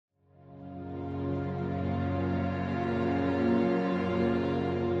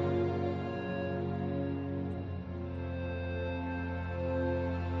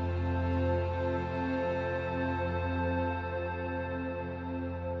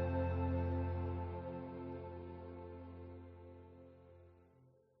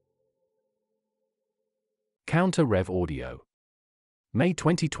Counter Rev Audio. May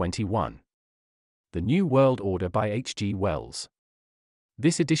 2021. The New World Order by H. G. Wells.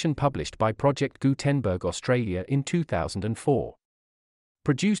 This edition published by Project Gutenberg Australia in 2004.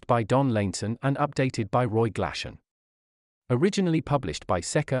 Produced by Don Lainson and updated by Roy Glashan. Originally published by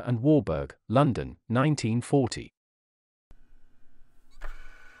Secker and Warburg, London, 1940.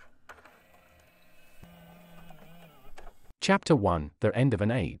 Chapter 1, The End of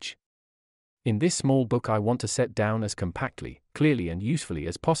an Age. In this small book I want to set down as compactly, clearly and usefully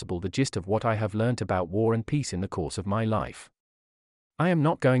as possible the gist of what I have learnt about war and peace in the course of my life. I am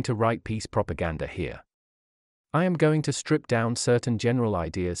not going to write peace propaganda here. I am going to strip down certain general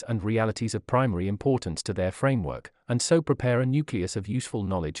ideas and realities of primary importance to their framework, and so prepare a nucleus of useful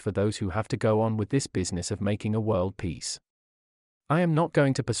knowledge for those who have to go on with this business of making a world peace. I am not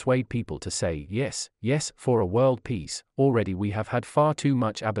going to persuade people to say yes, yes, for a world peace. Already we have had far too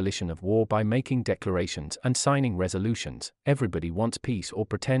much abolition of war by making declarations and signing resolutions. Everybody wants peace or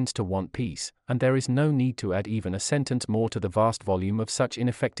pretends to want peace, and there is no need to add even a sentence more to the vast volume of such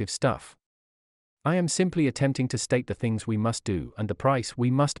ineffective stuff. I am simply attempting to state the things we must do and the price we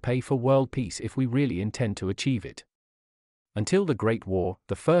must pay for world peace if we really intend to achieve it. Until the Great War,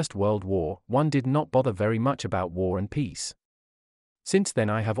 the First World War, one did not bother very much about war and peace. Since then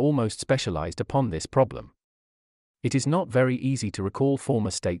I have almost specialized upon this problem. It is not very easy to recall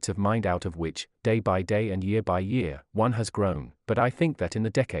former states of mind out of which, day by day and year by year, one has grown, but I think that in the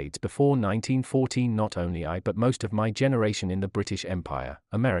decades before 1914 not only I but most of my generation in the British Empire,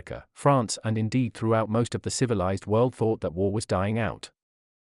 America, France and indeed throughout most of the civilized world thought that war was dying out.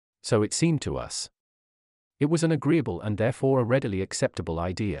 So it seemed to us. It was an agreeable and therefore a readily acceptable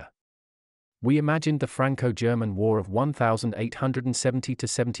idea. We imagined the Franco-German War of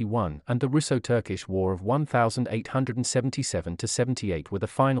 1870–71 and the Russo-Turkish War of 1877–78 were the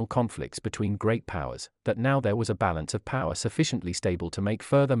final conflicts between great powers, that now there was a balance of power sufficiently stable to make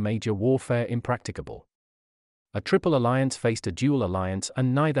further major warfare impracticable. A triple alliance faced a dual alliance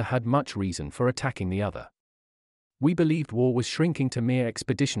and neither had much reason for attacking the other. We believed war was shrinking to mere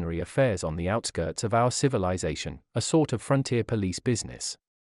expeditionary affairs on the outskirts of our civilization, a sort of frontier police business.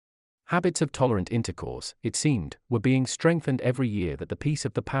 Habits of tolerant intercourse, it seemed, were being strengthened every year that the peace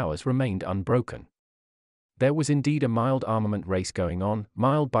of the powers remained unbroken. There was indeed a mild armament race going on,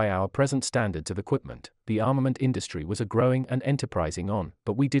 mild by our present standards of equipment. The armament industry was a growing and enterprising on,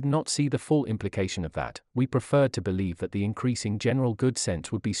 but we did not see the full implication of that. We preferred to believe that the increasing general good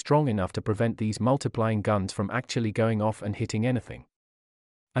sense would be strong enough to prevent these multiplying guns from actually going off and hitting anything.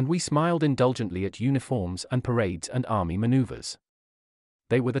 And we smiled indulgently at uniforms and parades and army maneuvers.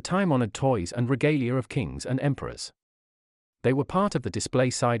 They were the time-honored toys and regalia of kings and emperors. They were part of the display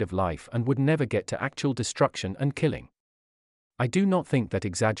side of life and would never get to actual destruction and killing. I do not think that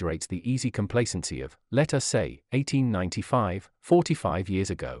exaggerates the easy complacency of, let us say, 1895, 45 years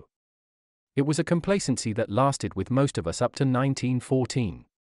ago. It was a complacency that lasted with most of us up to 1914.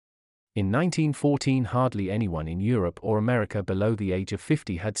 In 1914 hardly anyone in Europe or America below the age of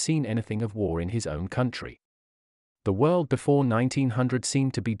 50 had seen anything of war in his own country. The world before 1900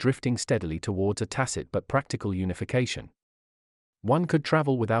 seemed to be drifting steadily towards a tacit but practical unification. One could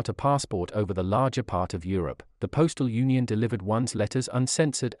travel without a passport over the larger part of Europe, the postal union delivered one's letters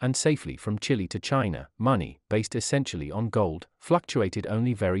uncensored and safely from Chile to China, money, based essentially on gold, fluctuated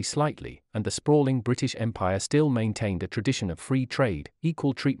only very slightly, and the sprawling British Empire still maintained a tradition of free trade,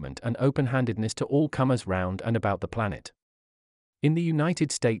 equal treatment and open-handedness to all comers round and about the planet. In the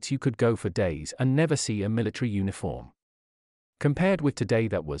United States you could go for days and never see a military uniform. Compared with today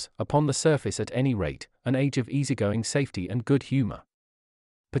that was, upon the surface at any rate, an age of easygoing safety and good humor.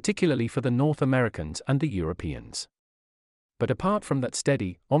 Particularly for the North Americans and the Europeans. But apart from that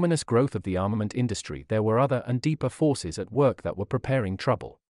steady, ominous growth of the armament industry there were other and deeper forces at work that were preparing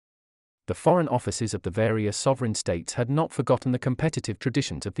trouble. The foreign offices of the various sovereign states had not forgotten the competitive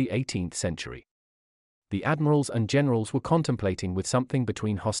traditions of the 18th century. The admirals and generals were contemplating with something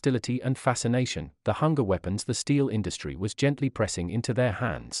between hostility and fascination the hunger weapons the steel industry was gently pressing into their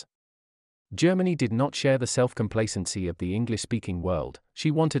hands. Germany did not share the self-complacency of the English-speaking world.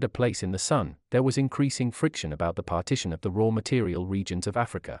 She wanted a place in the sun. There was increasing friction about the partition of the raw material regions of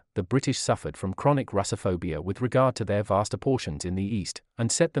Africa. The British suffered from chronic Russophobia with regard to their vast portions in the East,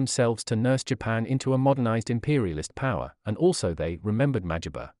 and set themselves to nurse Japan into a modernized imperialist power, and also they remembered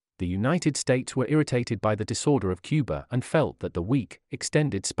Majuba. The United States were irritated by the disorder of Cuba and felt that the weak,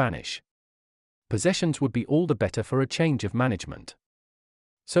 extended Spanish possessions would be all the better for a change of management.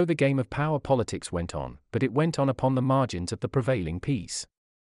 So the game of power politics went on, but it went on upon the margins of the prevailing peace.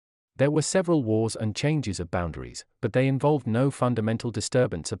 There were several wars and changes of boundaries, but they involved no fundamental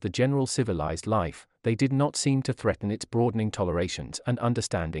disturbance of the general civilized life. They did not seem to threaten its broadening tolerations and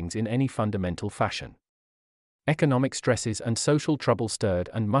understandings in any fundamental fashion. Economic stresses and social trouble stirred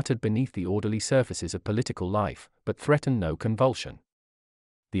and muttered beneath the orderly surfaces of political life, but threatened no convulsion.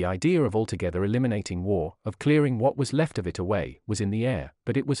 The idea of altogether eliminating war, of clearing what was left of it away, was in the air,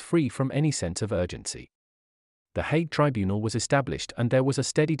 but it was free from any sense of urgency. The Hague Tribunal was established and there was a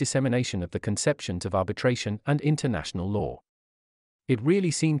steady dissemination of the conceptions of arbitration and international law. It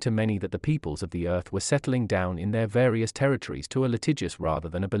really seemed to many that the peoples of the earth were settling down in their various territories to a litigious rather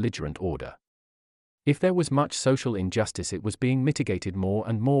than a belligerent order. If there was much social injustice, it was being mitigated more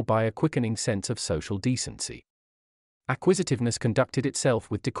and more by a quickening sense of social decency. Acquisitiveness conducted itself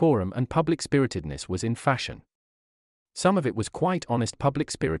with decorum and public spiritedness was in fashion. Some of it was quite honest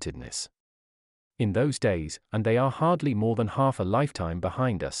public spiritedness. In those days, and they are hardly more than half a lifetime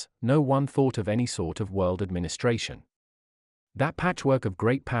behind us, no one thought of any sort of world administration. That patchwork of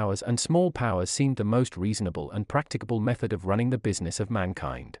great powers and small powers seemed the most reasonable and practicable method of running the business of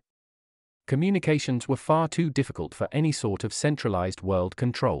mankind. Communications were far too difficult for any sort of centralized world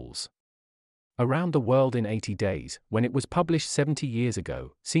controls. Around the World in 80 Days, when it was published 70 years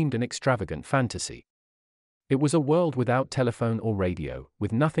ago, seemed an extravagant fantasy. It was a world without telephone or radio,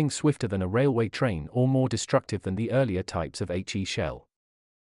 with nothing swifter than a railway train or more destructive than the earlier types of HE shell.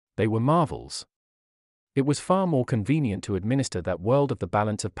 They were marvels. It was far more convenient to administer that world of the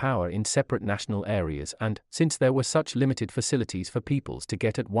balance of power in separate national areas and, since there were such limited facilities for peoples to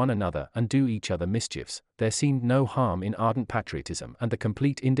get at one another and do each other mischiefs, there seemed no harm in ardent patriotism and the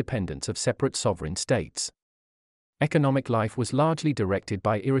complete independence of separate sovereign states. Economic life was largely directed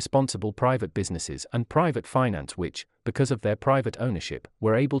by irresponsible private businesses and private finance which, because of their private ownership,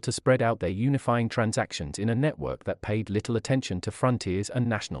 were able to spread out their unifying transactions in a network that paid little attention to frontiers and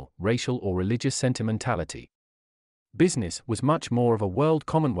national, racial or religious sentimentality. Business was much more of a world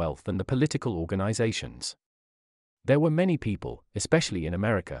commonwealth than the political organizations. There were many people, especially in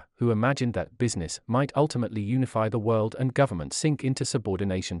America, who imagined that business might ultimately unify the world and government sink into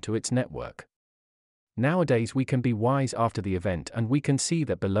subordination to its network. Nowadays we can be wise after the event and we can see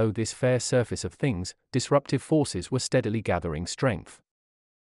that below this fair surface of things, disruptive forces were steadily gathering strength.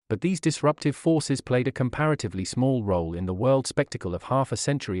 But these disruptive forces played a comparatively small role in the world spectacle of half a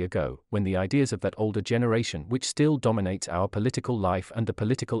century ago, when the ideas of that older generation which still dominates our political life and the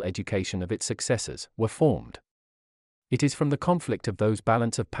political education of its successors, were formed. It is from the conflict of those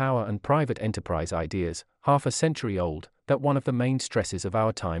balance of power and private enterprise ideas, half a century old, that one of the main stresses of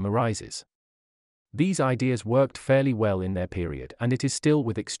our time arises. These ideas worked fairly well in their period, and it is still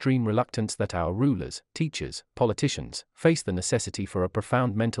with extreme reluctance that our rulers, teachers, politicians, face the necessity for a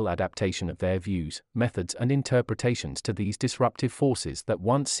profound mental adaptation of their views, methods and interpretations to these disruptive forces that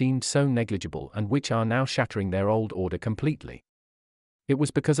once seemed so negligible and which are now shattering their old order completely. It was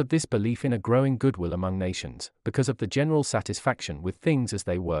because of this belief in a growing goodwill among nations, because of the general satisfaction with things as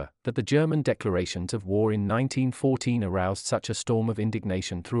they were, that the German declarations of war in 1914 aroused such a storm of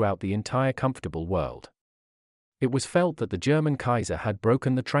indignation throughout the entire comfortable world. It was felt that the German Kaiser had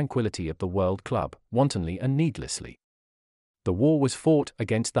broken the tranquility of the World Club, wantonly and needlessly. The war was fought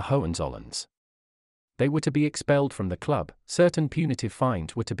against the Hohenzollerns. They were to be expelled from the club, certain punitive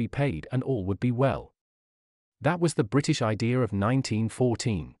fines were to be paid and all would be well. That was the British idea of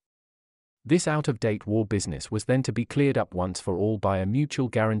 1914. This out-of-date war business was then to be cleared up once for all by a mutual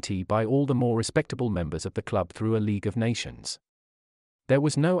guarantee by all the more respectable members of the club through a League of Nations. There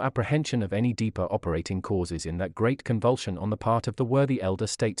was no apprehension of any deeper operating causes in that great convulsion on the part of the worthy elder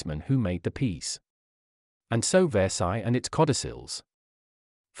statesmen who made the peace. And so Versailles and its codicils.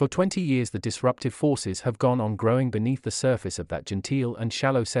 For 20 years the disruptive forces have gone on growing beneath the surface of that genteel and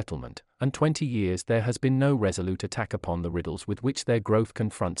shallow settlement, and 20 years there has been no resolute attack upon the riddles with which their growth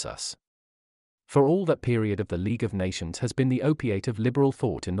confronts us. For all that period of the League of Nations has been the opiate of liberal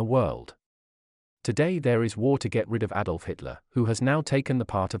thought in the world. Today there is war to get rid of Adolf Hitler, who has now taken the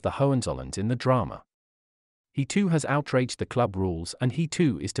part of the Hohenzollerns in the drama. He too has outraged the club rules and he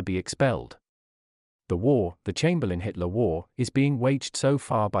too is to be expelled. The war, the Chamberlain-Hitler War, is being waged so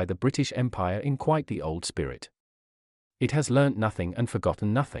far by the British Empire in quite the old spirit. It has learnt nothing and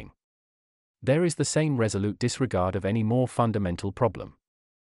forgotten nothing. There is the same resolute disregard of any more fundamental problem.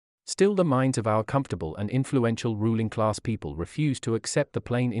 Still the minds of our comfortable and influential ruling class people refuse to accept the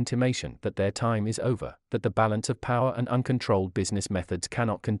plain intimation that their time is over, that the balance of power and uncontrolled business methods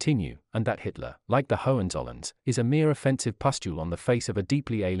cannot continue, and that Hitler, like the Hohenzollerns, is a mere offensive pustule on the face of a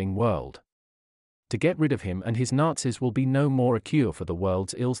deeply ailing world. To get rid of him and his Nazis will be no more a cure for the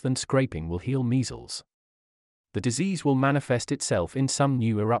world's ills than scraping will heal measles. the disease will manifest itself in some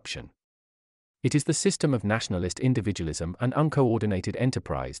new eruption. It is the system of nationalist individualism and uncoordinated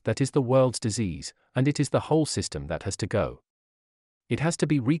enterprise that is the world's disease, and it is the whole system that has to go. It has to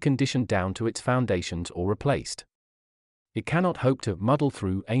be reconditioned down to its foundations or replaced. It cannot hope to muddle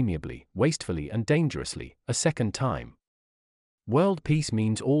through amiably, wastefully and dangerously, a second time. World peace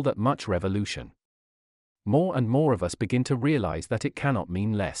means all that much revolution. More and more of us begin to realize that it cannot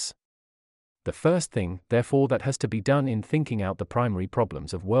mean less. The first thing, therefore, that has to be done in thinking out the primary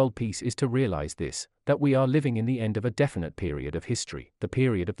problems of world peace is to realize this, that we are living in the end of a definite period of history, the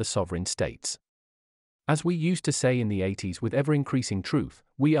period of the sovereign states. As we used to say in the 80s with ever-increasing truth,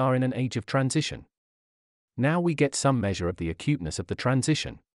 we are in an age of transition. Now we get some measure of the acuteness of the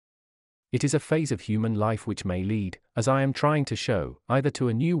transition. It is a phase of human life which may lead, as I am trying to show, either to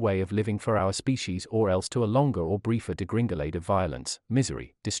a new way of living for our species or else to a longer or briefer degringolade of violence,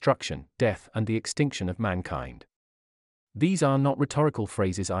 misery, destruction, death and the extinction of mankind. These are not rhetorical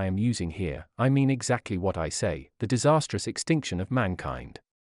phrases I am using here, I mean exactly what I say, the disastrous extinction of mankind.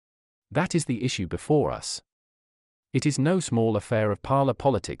 That is the issue before us. It is no small affair of parlor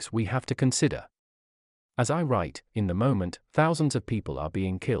politics we have to consider. As I write, in the moment, thousands of people are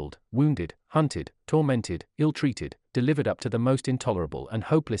being killed, wounded, hunted, tormented, ill-treated, delivered up to the most intolerable and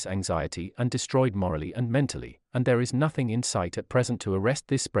hopeless anxiety and destroyed morally and mentally, and there is nothing in sight at present to arrest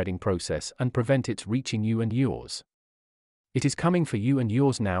this spreading process and prevent its reaching you and yours. It is coming for you and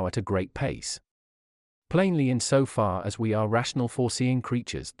yours now at a great pace. Plainly, in so far as we are rational foreseeing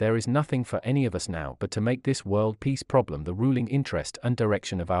creatures, there is nothing for any of us now but to make this world peace problem the ruling interest and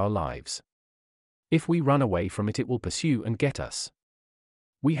direction of our lives. If we run away from it, it will pursue and get us.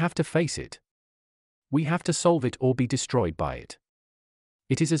 We have to face it. We have to solve it or be destroyed by it.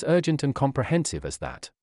 It is as urgent and comprehensive as that.